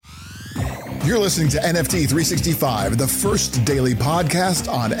You're listening to NFT 365, the first daily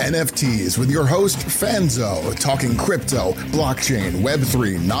podcast on NFTs with your host, Fanzo, talking crypto, blockchain,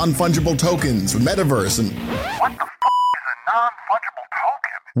 Web3, non-fungible tokens, metaverse, and... What the is a non-fungible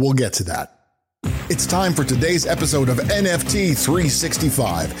token? We'll get to that. It's time for today's episode of NFT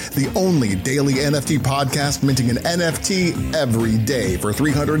 365, the only daily NFT podcast minting an NFT every day for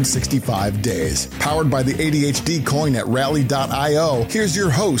 365 days. Powered by the ADHD coin at rally.io, here's your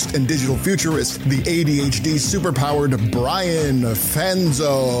host and digital futurist, the ADHD superpowered Brian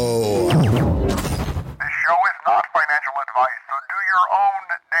Fanzo. This show is not financial advice, so do your own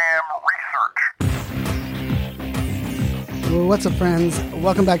damn research. Well, what's up, friends?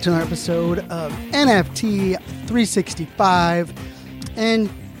 Welcome back to another episode of NFT 365. And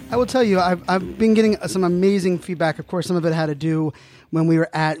I will tell you, I've been getting some amazing feedback. Of course, some of it had to do when we were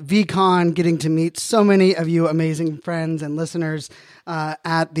at VCon, getting to meet so many of you amazing friends and listeners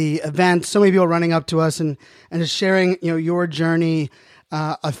at the event. So many people running up to us and just sharing, your journey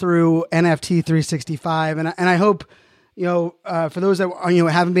through NFT 365. And I hope, for those that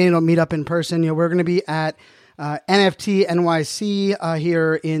haven't been able to meet up in person, we're going to be at NFT NYC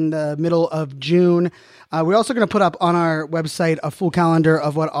here in the middle of June. We're also going to put up on our website a full calendar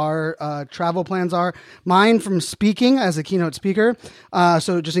of what our travel plans are. Mine from speaking as a keynote speaker.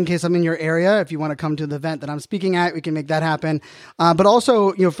 So just in case I'm in your area, if you want to come to the event that I'm speaking at, we can make that happen. But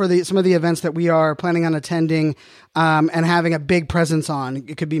also, for some of the events that we are planning on attending and having a big presence on.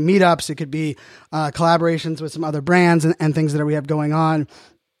 It could be meetups. It could be collaborations with some other brands and things that we have going on.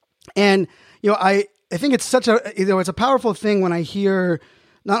 And, I think it's it's a powerful thing when I hear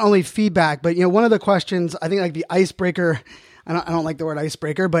not only feedback, but, one of the questions, I think like the icebreaker, I don't like the word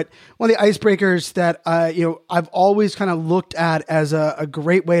icebreaker, but one of the icebreakers that, I've always kind of looked at as a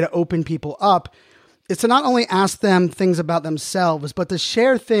great way to open people up is to not only ask them things about themselves, but to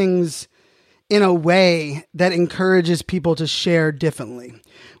share things in a way that encourages people to share differently.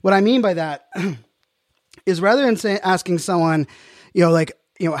 What I mean by that is rather than asking someone,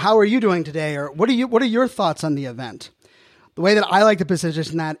 how are you doing today? Or what are your thoughts on the event? The way that I like to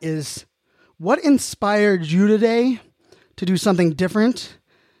position that is, what inspired you today to do something different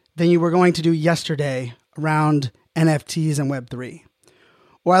than you were going to do yesterday around NFTs and Web3?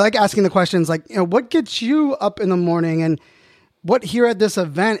 Or I like asking the questions like, what gets you up in the morning and what here at this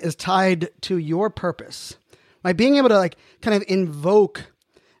event is tied to your purpose? Like being able to kind of invoke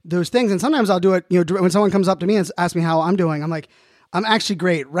those things. And sometimes I'll do it, when someone comes up to me and asks me how I'm doing, I'm like, I'm actually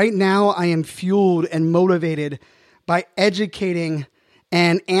great. Right now, I am fueled and motivated by educating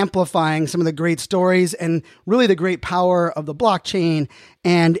and amplifying some of the great stories and really the great power of the blockchain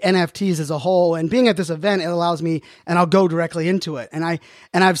and NFTs as a whole. And being at this event, it allows me, and I'll go directly into it. And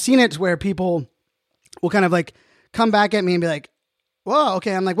I've seen it where people will kind of come back at me and be like, "Well,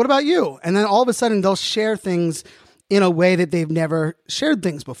 okay." I'm like, "What about you?" And then all of a sudden, they'll share things in a way that they've never shared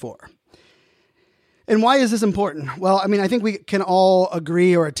things before. And why is this important? Well, I think we can all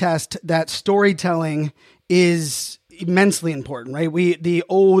agree or attest that storytelling is immensely important, right? It's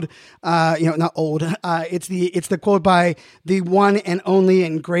the quote by the one and only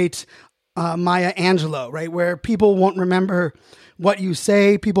and great Maya Angelou, right? Where people won't remember what you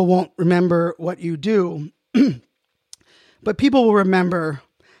say, people won't remember what you do, but people will remember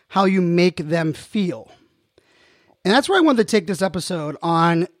how you make them feel. And that's where I wanted to take this episode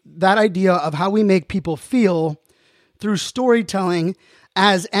on that idea of how we make people feel through storytelling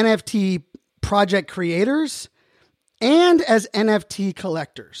as NFT project creators and as NFT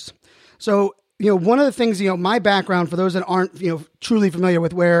collectors. So, one of the things, my background, for those that aren't, truly familiar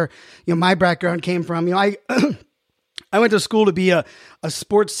with where, my background came from, I went to school to be a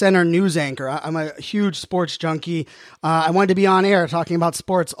Sports Center news anchor. I'm a huge sports junkie. I wanted to be on air talking about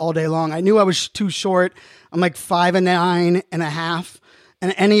sports all day long. I knew I was too short. I'm 5'9.5",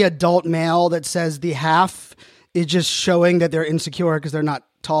 and any adult male that says the half is just showing that they're insecure because they're not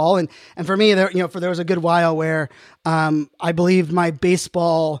tall. And for me, there was a good while where I believed my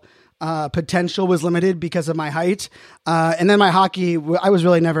baseball potential was limited because of my height. And then my hockey, I was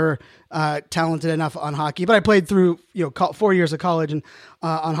really never talented enough on hockey, but I played through 4 years of college and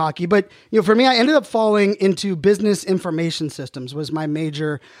on hockey. But for me, I ended up falling into business information systems was my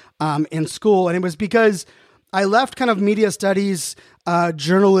major in school, and it was because I left kind of media studies,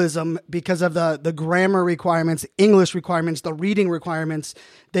 journalism because of the grammar requirements, English requirements, the reading requirements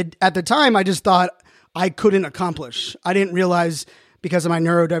that at the time I just thought I couldn't accomplish. I didn't realize because of my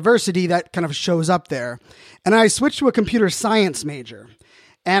neurodiversity that kind of shows up there. And I switched to a computer science major.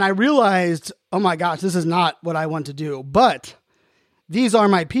 And I realized, oh my gosh, this is not what I want to do. But these are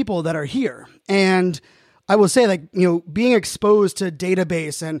my people that are here. And I will say, like, being exposed to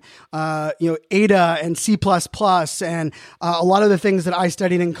database and, Ada and C++ and a lot of the things that I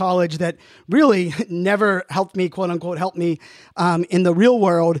studied in college that really never helped me, quote unquote, help me in the real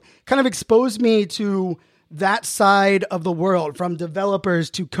world, kind of exposed me to that side of the world, from developers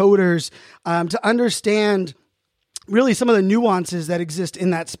to coders, to understand really some of the nuances that exist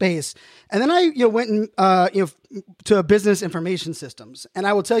in that space. And then I went to business information systems. And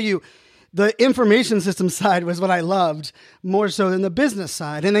I will tell you, the information system side was what I loved more so than the business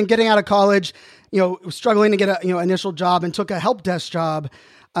side. And then getting out of college, struggling to get a initial job, and took a help desk job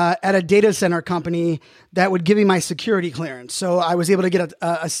at a data center company that would give me my security clearance. So I was able to get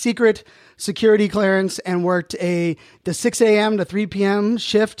a secret security clearance and worked the 6 a.m. to 3 p.m.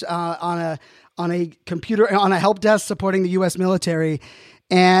 shift on a computer, on a help desk supporting the U.S. military.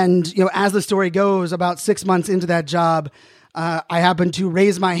 And, as the story goes, about 6 months into that job, I happened to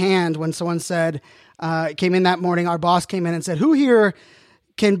raise my hand when someone said, came in that morning, our boss came in and said, who here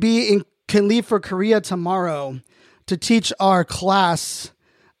can leave for Korea tomorrow to teach our class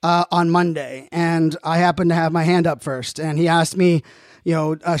on Monday? And I happened to have my hand up first. And he asked me,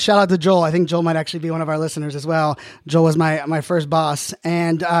 shout out to Joel. I think Joel might actually be one of our listeners as well. Joel was my first boss.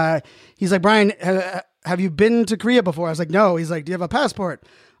 And he's like, Brian, have you been to Korea before? I was like, no. He's like, do you have a passport?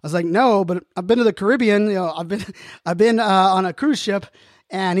 I was like, no, but I've been to the Caribbean. I've been on a cruise ship.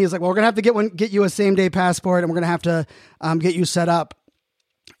 And he was like, well, we're going to have to get you a same day passport, and we're going to have to get you set up.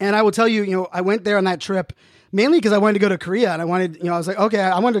 And I will tell you, I went there on that trip mainly because I wanted to go to Korea, and I was like, okay,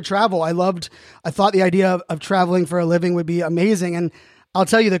 I wanted to travel. I thought the idea of traveling for a living would be amazing. And I'll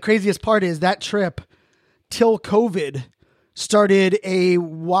tell you, the craziest part is that trip till COVID started a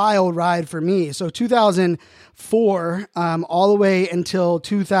wild ride for me. So 2004, all the way until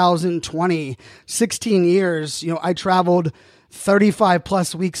 2020, 16 years, I traveled 35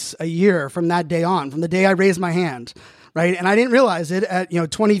 plus weeks a year from that day on, from the day I raised my hand. Right. And I didn't realize it at,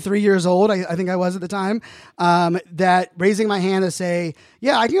 23 years old. I think I was at the time, that raising my hand to say,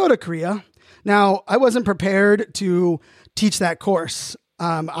 yeah, I can go to Korea. Now, I wasn't prepared to teach that course.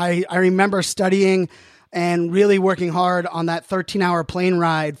 I remember studying and really working hard on that 13-hour plane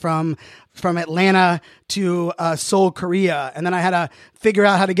ride from Atlanta to Seoul, Korea. And then I had to figure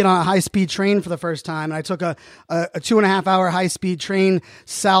out how to get on a high-speed train for the first time. And I took a 2.5-hour high-speed train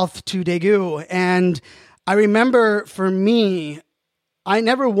south to Daegu. And I remember, for me, I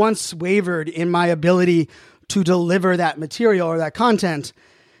never once wavered in my ability to deliver that material or that content,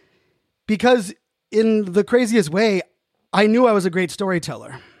 because in the craziest way, I knew I was a great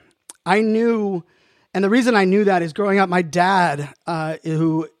storyteller. I knew, and the reason I knew that is growing up, my dad,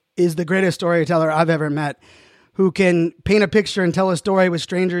 who is the greatest storyteller I've ever met, who can paint a picture and tell a story with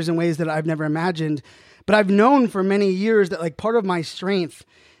strangers in ways that I've never imagined. But I've known for many years that, like, part of my strength,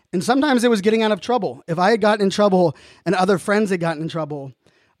 and sometimes it was getting out of trouble. If I had gotten in trouble and other friends had gotten in trouble,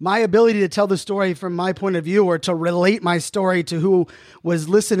 my ability to tell the story from my point of view, or to relate my story to who was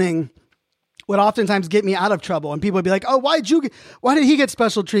listening, would oftentimes get me out of trouble. And people would be like, oh, why did he get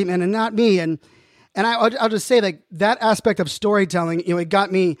special treatment and not me? And I'll just say, like, that aspect of storytelling, it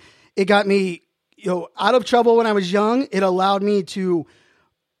got me, out of trouble when I was young. It allowed me to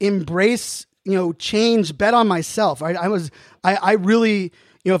embrace, change, bet on myself. Right? I really,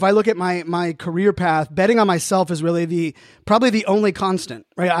 if I look at my career path, betting on myself is really probably the only constant,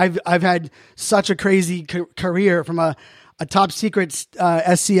 right? I've had such a crazy career, from a top secret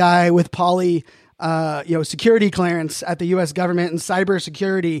SCI with poly, security clearance at the U.S. government and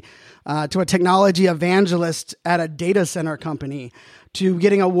cybersecurity, to a technology evangelist at a data center company, to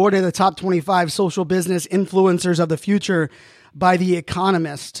getting awarded the top 25 social business influencers of the future by The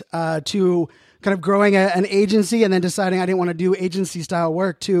Economist, to kind of growing an agency and then deciding I didn't want to do agency style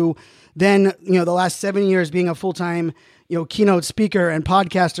work, to then, the last 7 years being a full-time, keynote speaker and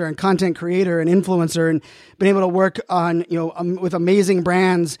podcaster and content creator and influencer, and been able to work on, with amazing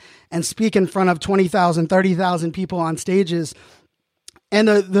brands and speak in front of 20,000, 30,000 people on stages. And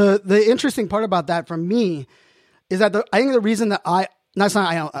the interesting part about that for me is that I think the reason that I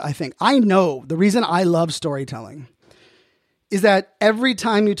know the reason I love storytelling is that every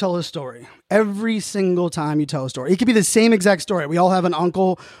time you tell a story, every single time you tell a story, it could be the same exact story. We all have an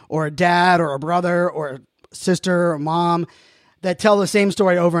uncle or a dad or a brother or a sister or mom that tell the same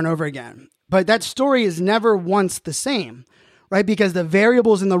story over and over again. But that story is never once the same, right? Because the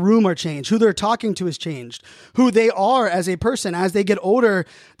variables in the room are changed. Who they're talking to has changed. Who they are as a person. As they get older,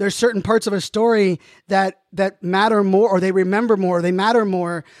 there's certain parts of a story that matter more, or they remember more, or they matter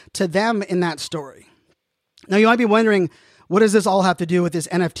more to them in that story. Now, you might be wondering, what does this all have to do with this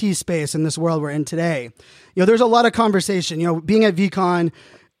NFT space in this world we're in today? There's a lot of conversation. Being at VCon,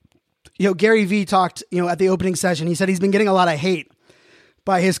 Gary Vee talked, at the opening session, he said he's been getting a lot of hate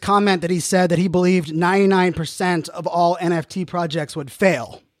by his comment that he said that he believed 99% of all NFT projects would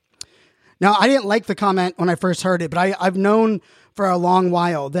fail. Now, I didn't like the comment when I first heard it, but I've known for a long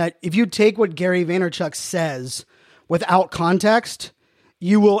while that if you take what Gary Vaynerchuk says without context,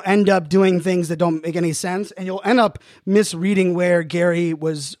 you will end up doing things that don't make any sense, and you'll end up misreading where Gary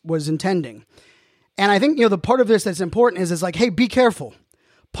was intending. And I think, the part of this that's important is like, hey, be careful,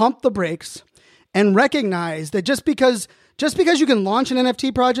 pump the brakes, and recognize that just because you can launch an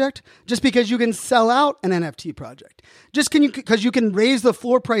NFT project, just because you can sell out an NFT project, because you can raise the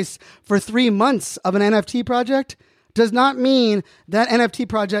floor price for 3 months of an NFT project, does not mean that NFT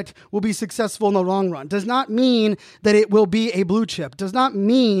project will be successful in the long run. Does not mean that it will be a blue chip. Does not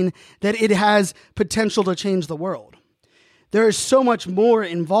mean that it has potential to change the world. There is so much more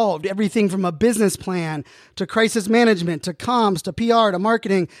involved, everything from a business plan to crisis management, to comms, to PR, to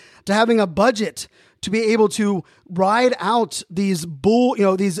marketing, to having a budget, to be able to ride out these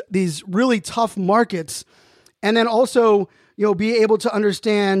these really tough markets, and then also, be able to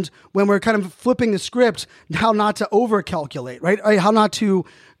understand when we're kind of flipping the script, how not to overcalculate, right? How not to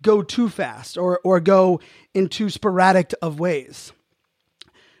go too fast or go in too sporadic of ways.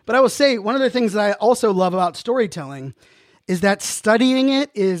 But I will say, one of the things that I also love about storytelling is that studying it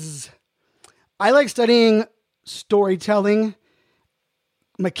I like studying storytelling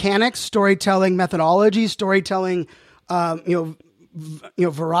mechanics, storytelling methodology, storytelling,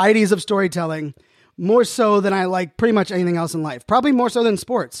 varieties of storytelling, more so than I like pretty much anything else in life. Probably more so than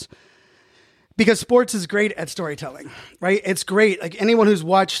sports, because sports is great at storytelling, right? It's great. Like anyone who's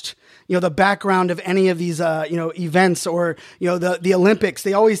watched, the background of any of these, events or, the Olympics,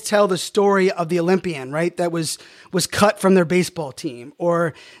 they always tell the story of the Olympian, right? That was cut from their baseball team,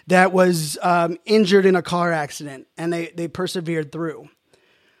 or that was injured in a car accident, and they persevered through.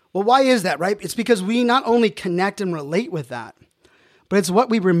 Well, why is that, right? It's because we not only connect and relate with that, but it's what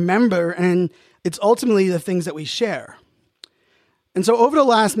we remember, and it's ultimately the things that we share. And so over the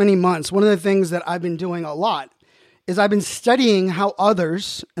last many months, one of the things that I've been doing a lot is I've been studying how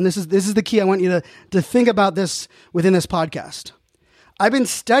others, and this is the key, I want you to think about this within this podcast. I've been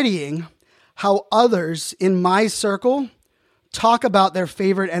studying how others in my circle talk about their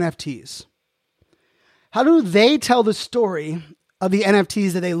favorite NFTs. How do they tell the story of the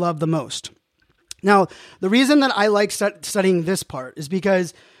NFTs that they love the most? Now, the reason that I like studying this part is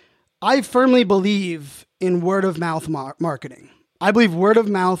because I firmly believe in word of mouth marketing. I believe word of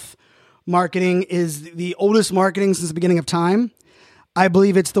mouth marketing is the oldest marketing since the beginning of time. I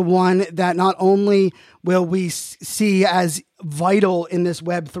believe it's the one that not only will we see as vital in this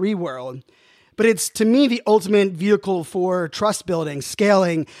Web3 world, but it's, to me, the ultimate vehicle for trust building,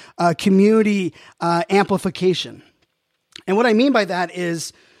 scaling, community amplification. And what I mean by that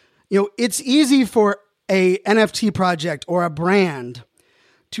is, it's easy for a NFT project or a brand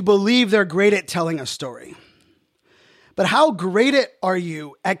to believe they're great at telling a story. But how great are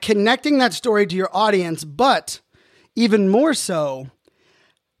you at connecting that story to your audience, but even more so,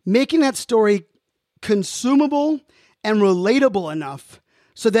 making that story consumable and relatable enough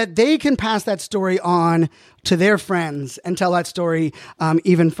so that they can pass that story on to their friends and tell that story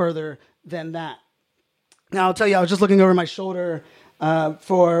even further than that. Now, I'll tell you, I was just looking over my shoulder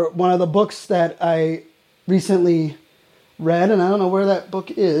for one of the books that I recently read, and I don't know where that book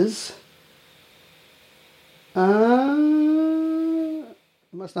is. It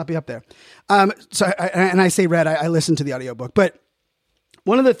must not be up there. I say read, I listened to the audiobook. But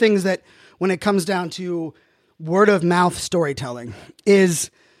one of the things that, when it comes down to word of mouth storytelling,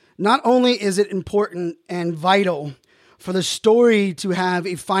 is not only is it important and vital for the story to have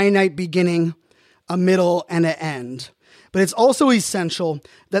a finite beginning, a middle, and an end, but it's also essential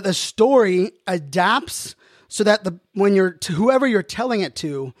that the story adapts so that when you're to whoever you're telling it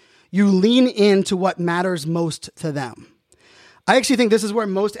to, you lean into what matters most to them. I actually think this is where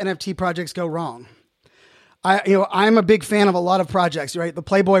most NFT projects go wrong. I'm a big fan of a lot of projects, right? The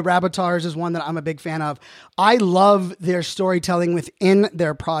Playboy Rabbitars is one that I'm a big fan of. I love their storytelling within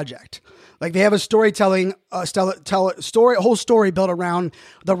their project. Like, they have a storytelling, a whole story built around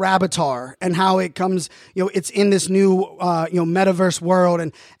the Rabbitar and how it comes, it's in this new, metaverse world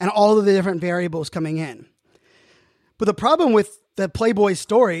and all of the different variables coming in. But the problem with the Playboy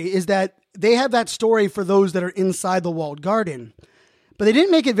story is that they have that story for those that are inside the walled garden. But they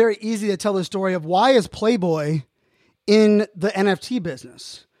didn't make it very easy to tell the story of why is Playboy in the NFT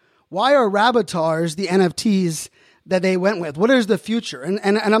business? Why are Rabbitars the NFTs that they went with? What is the future? And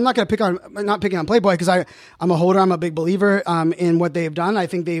I'm not going to not picking on Playboy, because I'm a holder. I'm a big believer in what they've done. I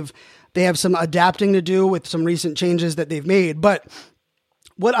think they have some adapting to do with some recent changes that they've made. But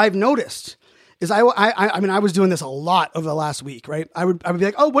what I've noticed is I mean, I was doing this a lot over the last week, right? I would be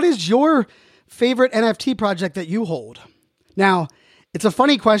like, oh, what is your favorite NFT project that you hold? Now, it's a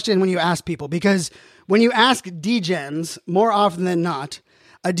funny question when you ask people, because when you ask degens, more often than not,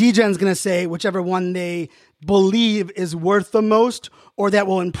 a degen's going to say whichever one they believe is worth the most or that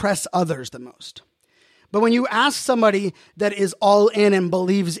will impress others the most. But when you ask somebody that is all in and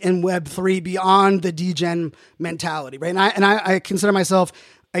believes in Web3 beyond the degen mentality, right? And I consider myself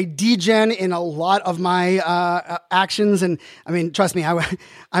a degen in a lot of my actions. And I mean, trust me,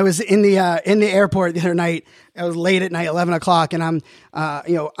 I was in the airport the other night. It was late at night, 11 o'clock, and I'm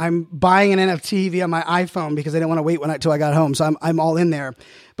buying an NFT via my iPhone because I didn't want to wait till I got home. So I'm all in there.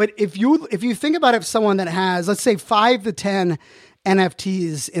 But if you think about it, someone that has, let's say, 5 to 10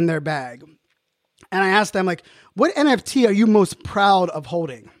 NFTs in their bag, and I asked them, like, what NFT are you most proud of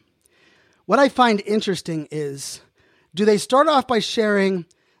holding? What I find interesting is, do they start off by sharing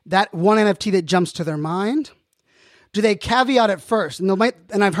that one NFT that jumps to their mind? Do they caveat it first? And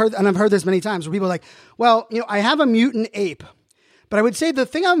I've heard this many times where people are like, well, I have a mutant ape, but I would say the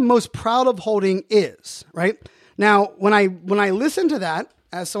thing I'm most proud of holding is, right? Now, when I listen to that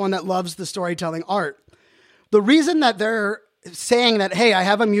as someone that loves the storytelling art, the reason that they're saying that, hey, I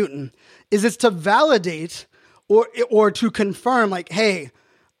have a mutant, is it's to validate or to confirm, like, hey,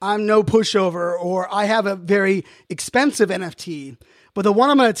 I'm no pushover, or I have a very expensive NFT, but the one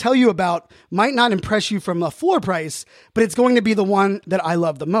I'm going to tell you about might not impress you from a floor price, but it's going to be the one that I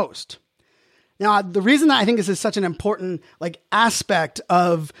love the most. Now, the reason that I think this is such an important aspect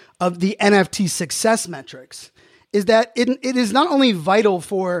of the NFT success metrics is that it is not only vital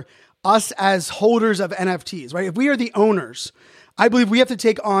for us as holders of NFTs, right? If we are the owners, I believe we have to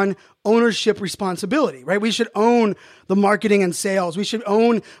take on ownership responsibility, right? We should own the marketing and sales. We should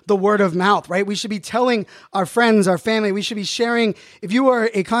own the word of mouth, right? We should be telling our friends, our family. We should be sharing. If you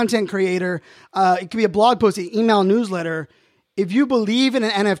are a content creator, it could be a blog post, an email newsletter. If you believe in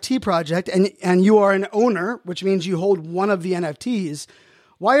an NFT project and you are an owner, which means you hold one of the NFTs,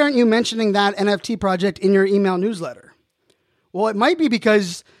 why aren't you mentioning that NFT project in your email newsletter? Well, it might be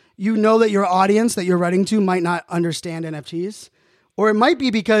because you know that your audience that you're writing to might not understand NFTs. Or it might be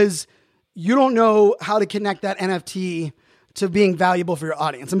because you don't know how to connect that NFT to being valuable for your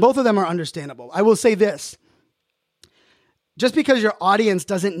audience. And both of them are understandable. I will say this. Just because your audience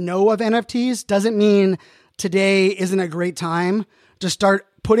doesn't know of NFTs doesn't mean today isn't a great time to start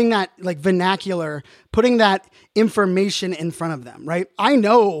putting that vernacular, putting that information in front of them, right? I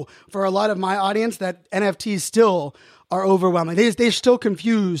know for a lot of my audience that NFTs still are overwhelming. They're still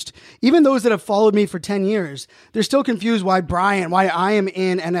confused. Even those that have followed me for 10 years, they're still confused why I am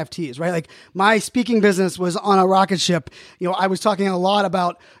in NFTs, right? Like my speaking business was on a rocket ship. I was talking a lot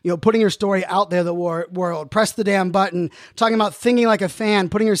about, putting your story out there, the world, press the damn button, talking about thinking like a fan,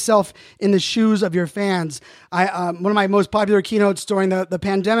 putting yourself in the shoes of your fans. One of my most popular keynotes during the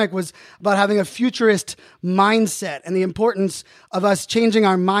pandemic was about having a futurist mindset and the importance of us changing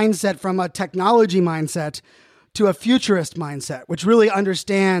our mindset from a technology mindset to a futurist mindset, which really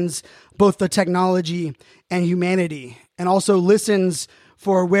understands both the technology and humanity and also listens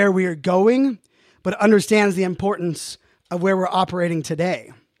for where we are going, but understands the importance of where we're operating today.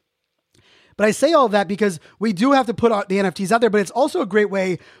 But I say all of that because we do have to put the NFTs out there, but it's also a great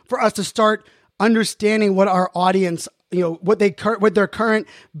way for us to start understanding what our audience, what their current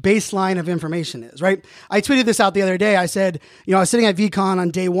baseline of information is, right? I tweeted this out the other day. I said, I was sitting at VCon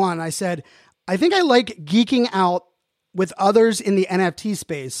on day one. I said, I think I like geeking out with others in the NFT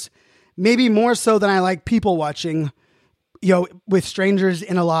space, maybe more so than I like people watching, with strangers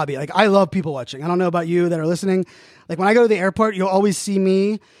in a lobby. Like I love people watching. I don't know about you that are listening. Like when I go to the airport, you'll always see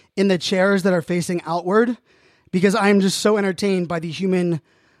me in the chairs that are facing outward because I'm just so entertained by the human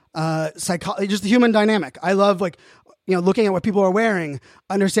psychology, just the human dynamic. I love looking at what people are wearing,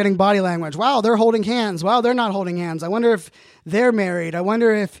 understanding body language. Wow, they're holding hands. Wow, they're not holding hands. I wonder if they're married. I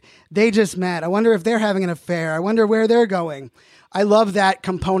wonder if they just met. I wonder if they're having an affair. I wonder where they're going. I love that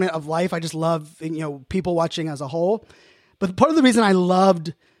component of life. I just love, people watching as a whole. But part of the reason I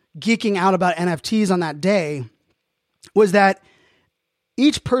loved geeking out about NFTs on that day was that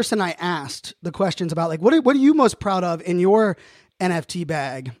each person I asked the questions about, what are you most proud of in your NFT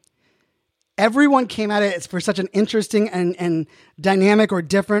bag? Everyone came at it for such an interesting and dynamic or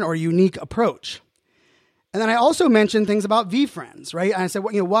different or unique approach. And then I also mentioned things about VFriends, right? And I said,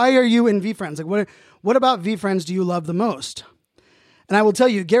 why are you in VFriends? What about VFriends do you love the most? And I will tell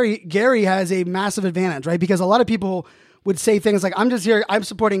you, Gary has a massive advantage, right? Because a lot of people would say things like, I'm just here, I'm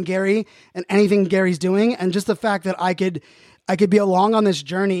supporting Gary and anything Gary's doing. And just the fact that I could be along on this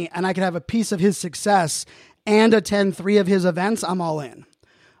journey and I could have a piece of his success and attend 3 of his events, I'm all in.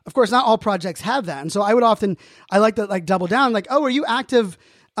 Of course, not all projects have that. And so I like to like double down, like, oh, are you active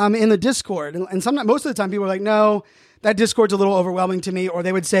in the Discord? And sometimes, most of the time people are like, no, that Discord's a little overwhelming to me. Or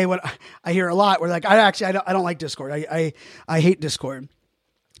they would say what I hear a lot, where like, I don't like Discord. I hate Discord.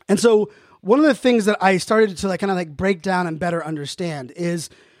 And so one of the things that I started to like kind of like break down and better understand is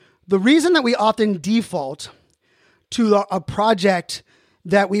the reason that we often default to a project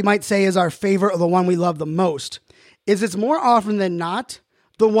that we might say is our favorite or the one we love the most is it's more often than not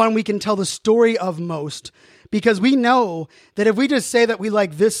the one we can tell the story of most, because we know that if we just say that we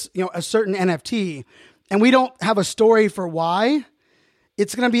like this, a certain NFT and we don't have a story for why,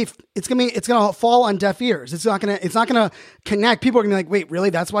 it's going to fall on deaf ears. It's not going to connect. People are going to be like, wait, really?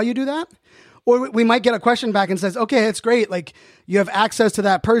 That's why you do that? Or we might get a question back and says, okay, it's great. Like you have access to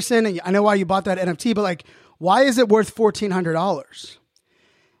that person and I know why you bought that NFT, but like, why is it worth $1,400?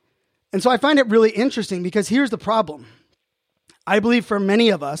 And so I find it really interesting because here's the problem. I believe for many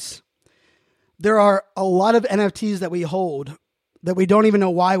of us, there are a lot of NFTs that we hold that we don't even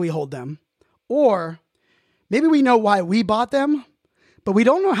know why we hold them. Or maybe we know why we bought them, but we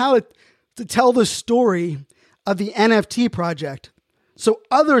don't know how to tell the story of the NFT project so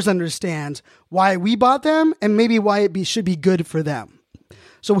others understand why we bought them and maybe why it should be good for them.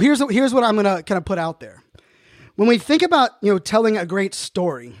 So here's what I'm going to kind of put out there. When we think about, telling a great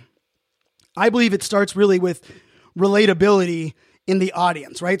story, I believe it starts really with relatability in the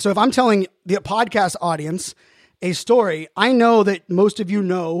audience, right? So if I'm telling the podcast audience a story, I know that most of you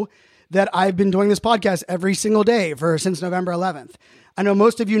know that I've been doing this podcast every single day since November 11th. I know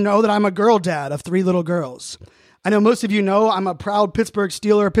most of you know that I'm a girl dad of 3 little girls. I know most of you know I'm a proud Pittsburgh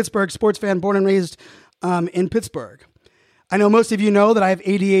Steeler, Pittsburgh sports fan, born and raised in Pittsburgh. I know most of you know that I have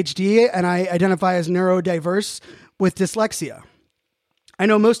ADHD and I identify as neurodiverse with dyslexia. I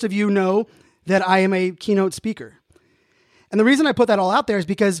know most of you know that I am a keynote speaker. And the reason I put that all out there is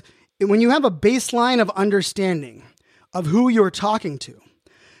because when you have a baseline of understanding of who you're talking to,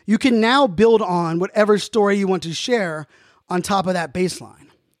 you can now build on whatever story you want to share on top of that baseline.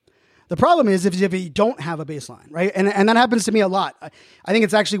 The problem is if you don't have a baseline, right? And that happens to me a lot. I think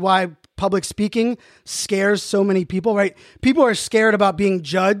it's actually why public speaking scares so many people, right? People are scared about being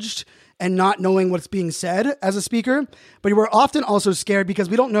judged and not knowing what's being said as a speaker. But we're often also scared because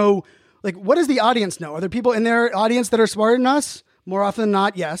we don't know, like, what does the audience know? Are there people in their audience that are smarter than us? More often than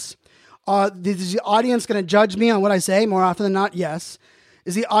not, yes. Is the audience going to judge me on what I say? More often than not, yes.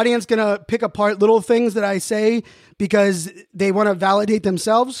 Is the audience going to pick apart little things that I say because they want to validate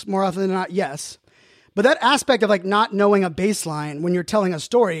themselves? More often than not, yes. But that aspect of like not knowing a baseline when you're telling a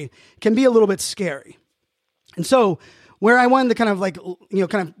story can be a little bit scary. And so where I wanted to kind of like,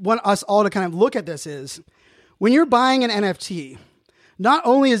 kind of want us all to kind of look at this is when you're buying an NFT, not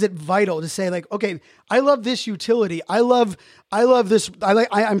only is it vital to say like, okay, I love this utility. I love this.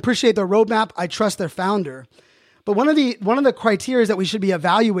 I appreciate their roadmap. I trust their founder. But one of the criteria that we should be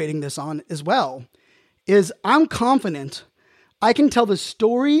evaluating this on as well is I'm confident I can tell the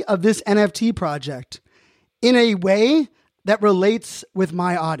story of this NFT project in a way that relates with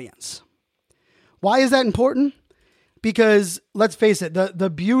my audience. Why is that important? Because let's face it, the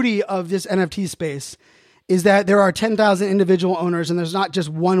beauty of this NFT space is that there are 10,000 individual owners and there's not just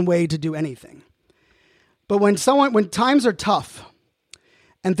one way to do anything. But when times are tough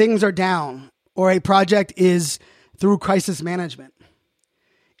and things are down or a project is through crisis management,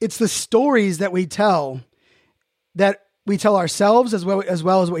 it's the stories that we tell ourselves as well as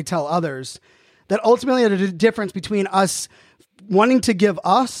what we tell others that ultimately are the difference between us wanting to give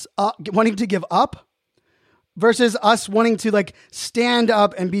up versus us wanting to like stand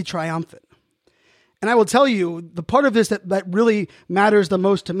up and be triumphant. And I will tell you, the part of this that really matters the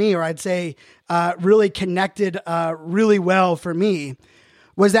most to me, or I'd say really connected really well for me,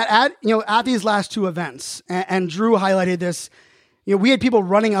 was that at these last 2 events, and Drew highlighted this, we had people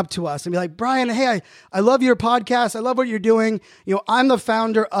running up to us and be like, Brian, hey, I love your podcast. I love what you're doing. I'm the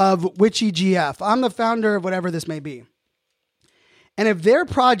founder of Witchy GF. I'm the founder of whatever this may be. And if their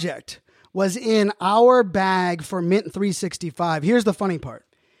project was in our bag for Mint 365, here's the funny part.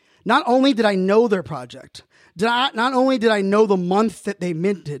 Not only did I know their project, not only did I know the month that they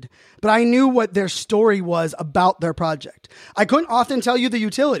minted, but I knew what their story was about their project. I couldn't often tell you the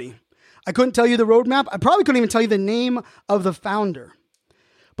utility. I couldn't tell you the roadmap. I probably couldn't even tell you the name of the founder.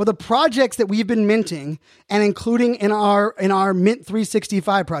 But the projects that we've been minting and including in our Mint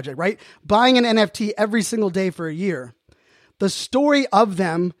 365 project, right? Buying an NFT every single day for a year, the story of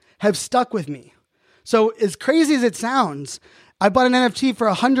them have stuck with me. So as crazy as it sounds, I bought an NFT for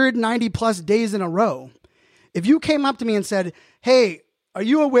 190 plus days in a row. If you came up to me and said, hey, are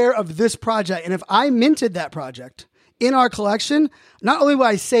you aware of this project? And if I minted that project in our collection, not only will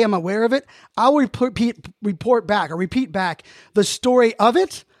I say I'm aware of it, I'll report back the story of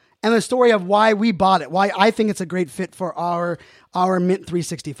it and the story of why we bought it, why I think it's a great fit for our Mint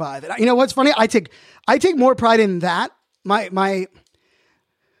 365. And you know what's funny? I take more pride in that. My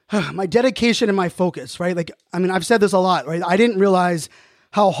dedication and my focus, right? Like, I mean, I've said this a lot, right? I didn't realize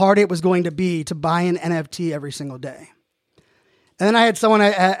how hard it was going to be to buy an NFT every single day. And then I had someone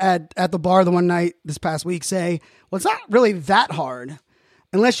at the bar the one night this past week say, well, it's not really that hard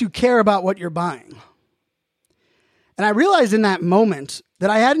unless you care about what you're buying. And I realized in that moment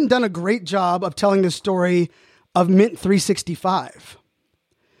that I hadn't done a great job of telling the story of Mint 365.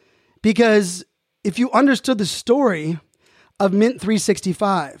 Because if you understood the story of Mint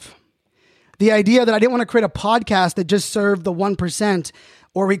 365, the idea that I didn't want to create a podcast that just served the 1%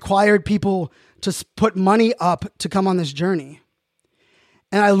 or required people to put money up to come on this journey.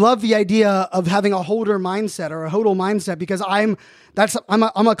 And I love the idea of having a holder mindset or a hodl mindset because I'm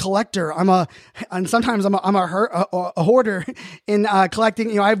a collector. And sometimes I'm a hoarder in collecting.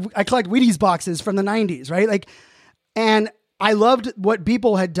 You know, I collect Wheaties boxes from the 90s, right? Like, and I loved what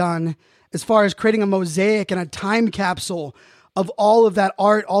Beeple had done as far as creating a mosaic and a time capsule of all of that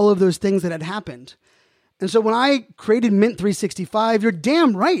art, all of those things that had happened. And so when I created Mint 365, you're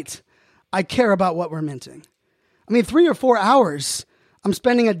damn right I care about what we're minting. I mean, 3 or 4 hours I'm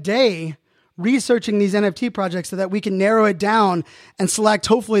spending a day researching these NFT projects so that we can narrow it down and select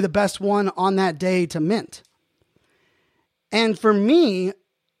hopefully the best one on that day to mint. And for me,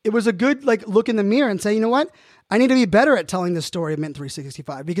 it was a good look in the mirror and say, you know what? I need to be better at telling the story of Mint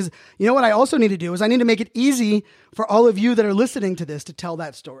 365 because you know what I also need to do is I need to make it easy for all of you that are listening to this to tell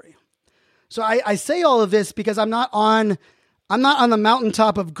that story. So I say all of this because I'm not on the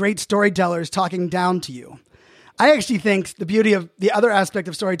mountaintop of great storytellers talking down to you. I actually think the beauty of the other aspect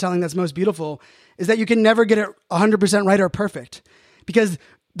of storytelling that's most beautiful is that you can never get it 100% right or perfect because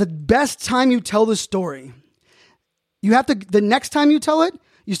the best time you tell the story, the next time you tell it,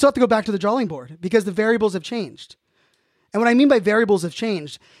 you still have to go back to the drawing board because the variables have changed. And what I mean by variables have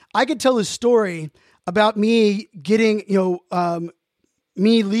changed, I could tell a story about me getting,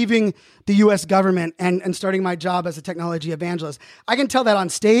 me leaving the US government and starting my job as a technology evangelist. I can tell that on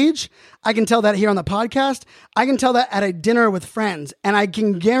stage. I can tell that here on the podcast. I can tell that at a dinner with friends. And I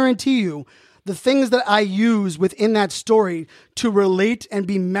can guarantee you the things that I use within that story to relate and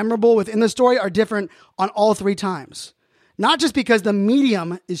be memorable within the story are different on all 3 times. Not just because the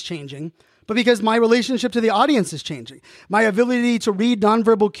medium is changing, but because my relationship to the audience is changing. My ability to read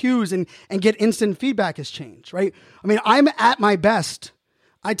nonverbal cues and get instant feedback has changed, right? I mean, I'm at my best.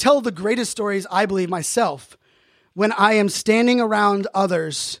 I tell the greatest stories, I believe, myself when I am standing around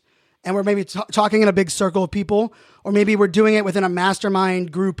others and we're maybe talking in a big circle of people, or maybe we're doing it within a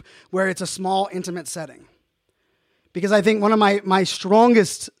mastermind group where it's a small, intimate setting. Because I think one of my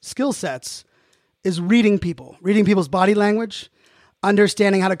strongest skill sets is reading people's body language,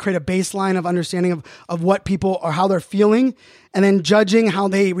 understanding how to create a baseline of understanding of what people or how they're feeling, and then judging how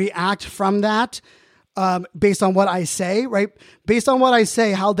they react from that. Based on what I say, right? Based on what I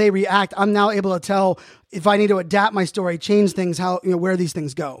say, how they react, I'm now able to tell if I need to adapt my story, change things, where these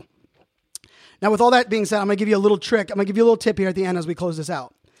things go. Now, with all that being said, I'm going to give you a little trick. I'm going to give you a little tip here at the end as we close this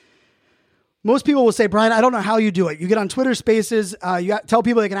out. Most people will say, Brian, I don't know how you do it. You get on Twitter Spaces, you tell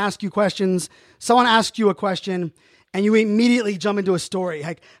people they can ask you questions. Someone asks you a question, and you immediately jump into a story.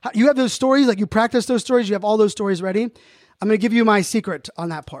 Like, you have those stories, like you practice those stories, you have all those stories ready. I'm going to give you my secret on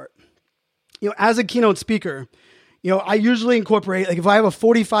that part. As a keynote speaker, I usually incorporate, if I have a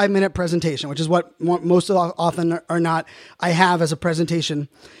 45-minute presentation, which is what most often or not I have as a presentation,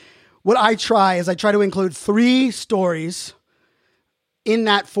 what I try to include 3 stories in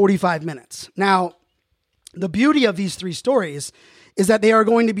that 45 minutes. Now, the beauty of these 3 stories is that they are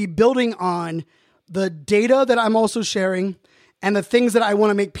going to be building on the data that I'm also sharing and the things that I want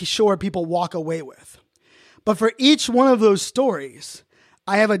to make sure people walk away with. But for each one of those stories,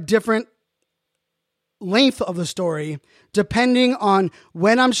 I have a different length of the story depending on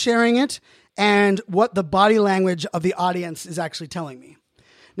when I'm sharing it and what the body language of the audience is actually telling me.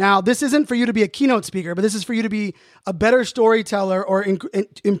 Now, this isn't for you to be a keynote speaker, but this is for you to be a better storyteller or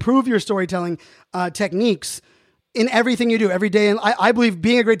improve your storytelling techniques in everything you do every day. And I believe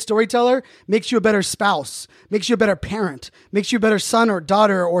being a great storyteller makes you a better spouse, makes you a better parent, makes you a better son or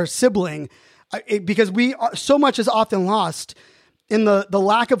daughter or sibling, because so much is often lost in the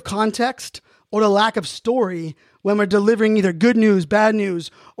lack of context or the lack of story when we're delivering either good news, bad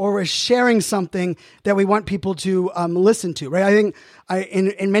news, or we're sharing something that we want people to listen to, right? I think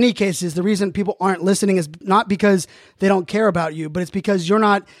in many cases, the reason people aren't listening is not because they don't care about you, but it's because you're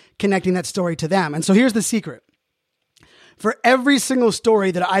not connecting that story to them. And so here's the secret. for every single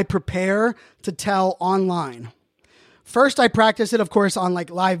story that I prepare to tell online. First, I practice it, of course, on like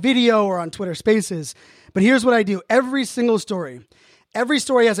live video or on Twitter Spaces. But here's what I do. Every single story. Every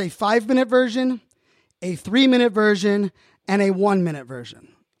story has a 5-minute version, a 3-minute version, and a 1-minute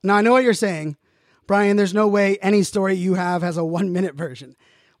version. Now, I know what you're saying. Brian, there's no way any story you have has a 1-minute version.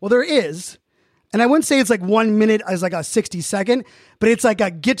 Well, there is. And I wouldn't say it's like 1 minute as like a 60-second, but it's like a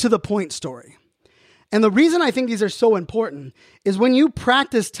get to the point story. And the reason I think these are so important is when you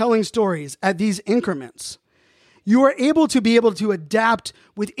practice telling stories at these increments, you are able to adapt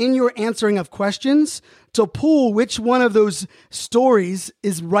within your answering of questions to pull which one of those stories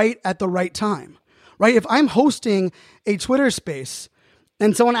is right at the right time, right? If I'm hosting a Twitter space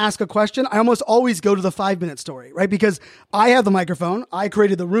and someone asks a question, I almost always go to the 5-minute story, right? Because I have the microphone, I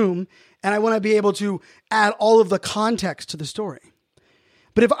created the room, and I want to be able to add all of the context to the story.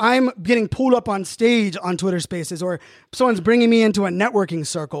 But if I'm getting pulled up on stage on Twitter Spaces, or someone's bringing me into a networking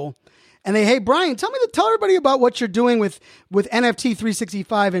circle and hey, Brian, tell everybody about what you're doing with NFT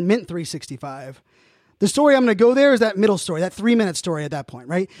 365 and Mint 365. The story I'm going to go there is that middle story, that 3-minute story at that point,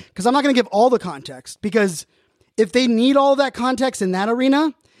 right? Because I'm not going to give all the context, because if they need all of that context in that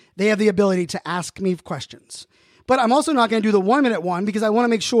arena, they have the ability to ask me questions. But I'm also not going to do the 1-minute one, because I want to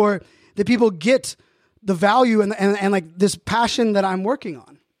make sure that people get the value and like this passion that I'm working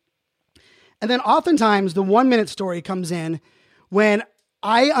on. And then oftentimes the 1-minute story comes in when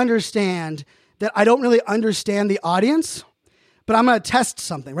I understand that I don't really understand the audience, but I'm going to test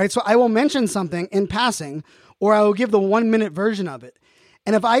something, right? So I will mention something in passing, or I will give the 1-minute version of it.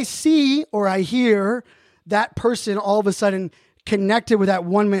 And if I see or I hear that person all of a sudden connected with that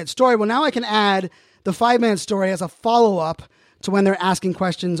 1-minute story, well, now I can add the 5-minute story as a follow-up to when they're asking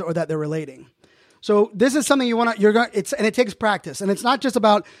questions or that they're relating. So this is something and it takes practice. And it's not just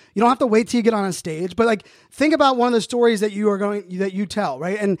about, you don't have to wait till you get on a stage, but like, think about one of the stories that you tell,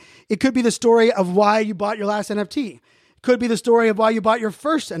 right? And it could be the story of why you bought your last NFT. It could be the story of why you bought your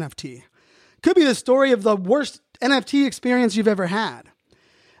first NFT. It could be the story of the worst NFT experience you've ever had.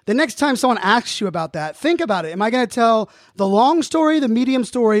 The next time someone asks you about that, think about it. Am I going to tell the long story, the medium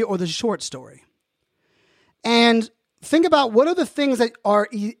story, or the short story? And think about what are the things that are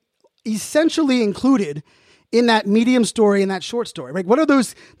essentially included in that medium story and that short story, right? What are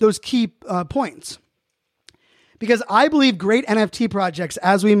those key points? Because I believe great NFT projects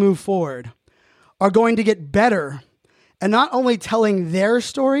as we move forward are going to get better and not only telling their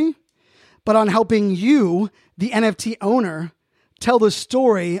story, but on helping you, the NFT owner, tell the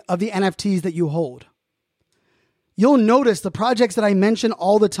story of the NFTs that you hold. You'll notice the projects that I mention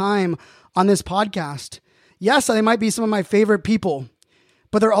all the time on this podcast. Yes, they might be some of my favorite people,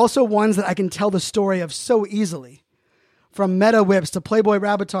 but they're also ones that I can tell the story of so easily. From Meta Whips to Playboy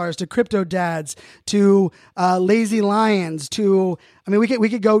Rabbitars to Crypto Dads to Lazy Lions to, we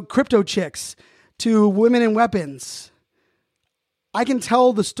could go Crypto Chicks to Women in Weapons. I can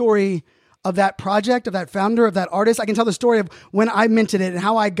tell the story of that project, of that founder, of that artist. I can tell the story of when I minted it and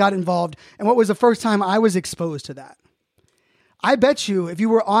how I got involved and what was the first time I was exposed to that. I bet you, if you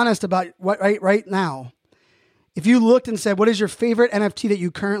were honest about what right now, if you looked and said, what is your favorite NFT that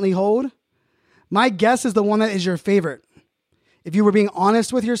you currently hold? My guess is the one that is your favorite, if you were being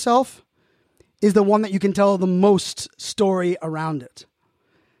honest with yourself, is the one that you can tell the most story around it.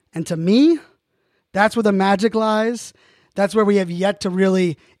 And to me, that's where the magic lies. That's where we have yet to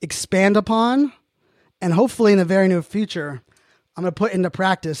really expand upon. And hopefully in the very near future, I'm going to put into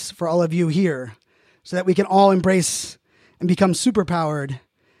practice for all of you here so that we can all embrace and become superpowered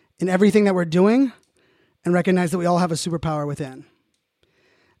in everything that we're doing and recognize that we all have a superpower within.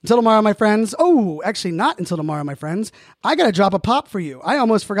 Until tomorrow, my friends. Oh, actually not until tomorrow, my friends. I got to drop a pop for you. I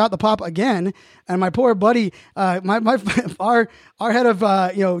almost forgot the pop again. And my poor buddy, our head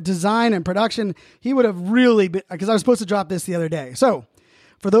of, design and production, he would have really been, because I was supposed to drop this the other day. So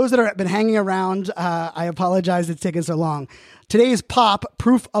for those that have been hanging around, I apologize it's taken so long. Today's pop,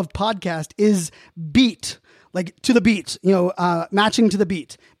 proof of podcast, is beat. Like to the beat, matching to the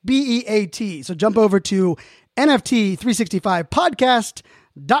beat, BEAT. So jump over to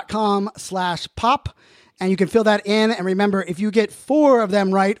NFT365podcast.com/pop and you can fill that in. And remember, if you get 4 of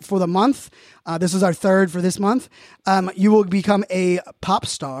them right for the month, this is our 3rd for this month, you will become a pop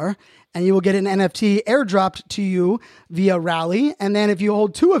star and you will get an NFT airdropped to you via Rally. And then if you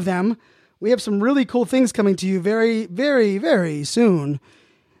hold 2 of them, we have some really cool things coming to you very, very, very soon.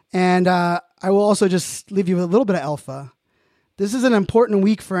 And I will also just leave you with a little bit of alpha. This is an important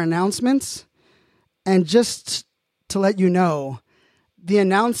week for announcements. And just to let you know,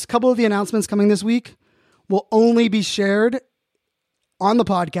 couple of the announcements coming this week will only be shared on the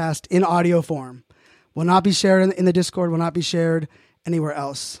podcast in audio form. will not be shared in the Discord, will not be shared anywhere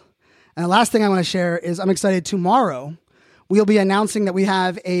else. And the last thing I want to share is I'm excited. Tomorrow, we'll be announcing that we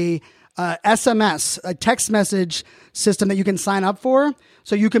have a SMS, a text message system that you can sign up for,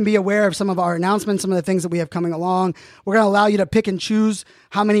 so you can be aware of some of our announcements, some of the things that we have coming along. We're going to allow you to pick and choose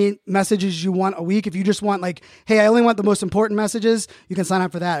how many messages you want a week. If you just want like, hey, I only want the most important messages, you can sign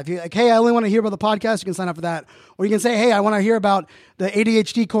up for that. If you're like, hey, I only want to hear about the podcast, you can sign up for that. Or you can say, hey, I want to hear about the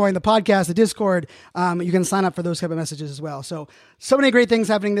ADHD coin, the podcast, the Discord. You can sign up for those type of messages as well. So many great things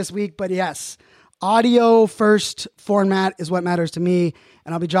happening this week. But yes, audio first format is what matters to me.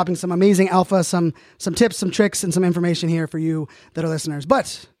 And I'll be dropping some amazing alpha, some tips, some tricks, and some information here for you that are listeners.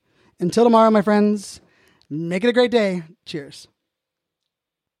 But until tomorrow, my friends, make it a great day. Cheers.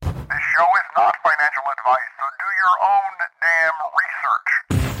 This show is not financial